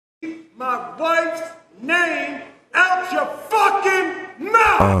my wife's name out your fucking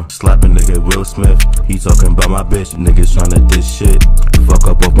mouth! Slap a nigga Will Smith, he talking about my bitch. Niggas tryna diss shit. Fuck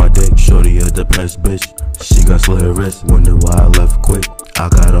up off my dick, shorty a depressed bitch. She got slit her wrist, wonder why I left quick. I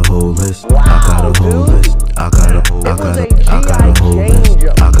got a whole list, I got a whole list, I got a whole list, I got a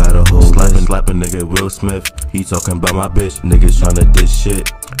whole list. Slap a nigga Will Smith, he talking about my bitch. Niggas tryna diss shit.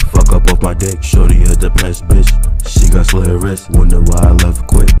 Fuck up off my dick, shorty a depressed bitch. She got slit her wrist, wonder why I left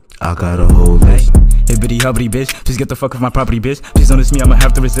quick. I got a whole list. Hippity, hoppity, bitch. Please get the fuck off my property, bitch. Please don't diss me, I'ma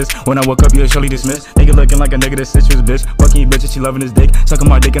have to resist. When I woke up, you're surely dismissed. Nigga looking like a nigga that's citrus, bitch. Fucking you bitches, she loving his dick. Sucking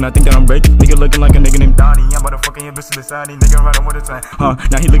my dick and I think that I'm break. Nigga looking like a nigga named Doni. I'm about to fucking your bitch to the side. Nigga running with a time.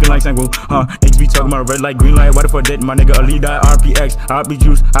 Now he looking like Sanguo. Niggas be talking about red light, green light. Why the fuck dead? My nigga Ali die. RPX, I be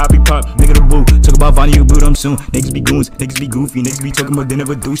juice, I be pop. Nigga the boo. Talk about Vonnie, you boot, I'm soon. Niggas be goons, niggas be goofy. Niggas be talking about they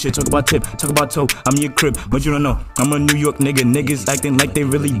never do shit. Talk about tip, talk about toe. I'm your crib, but you don't know. I'm a New York nigga. Niggas acting like they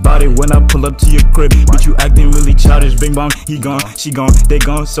really bout it when I pull up to your crib. But you acting really childish. Bing bong, he gone, she gone, they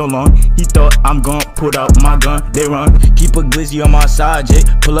gone so long. He thought I'm gone, put out my gun, they run. Keep a glizzy on my side, chick.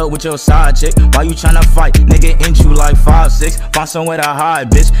 Pull up with your side chick. Why you tryna fight? Nigga inch you like 5'6". Find somewhere to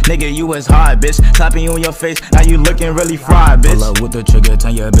hide, bitch. Nigga, you was high, bitch. Slapping you in your face, now you looking really fried, bitch. Pull up with the trigger,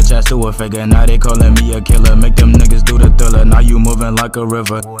 turn your bitch ass to a figure. Now they calling me a killer. Make them niggas do the thriller. Now you moving like a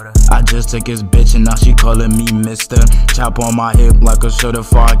river. I just took his bitch and now she calling me mister. Chop on my hip like a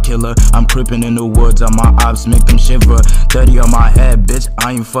certified killer. I'm creeping in the woods on my ops, make them shiver. 30 on my head, bitch.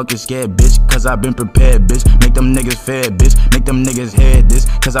 I ain't fucking scared, bitch. Cause I been prepared, bitch. Make them niggas fair, bitch. Make them niggas hear this.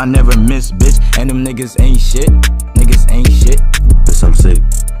 Cause I never miss, bitch. And them niggas ain't shit. Niggas ain't shit. Bitch, I'm sick.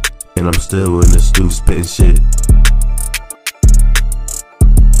 And I'm still in the stew spitting shit.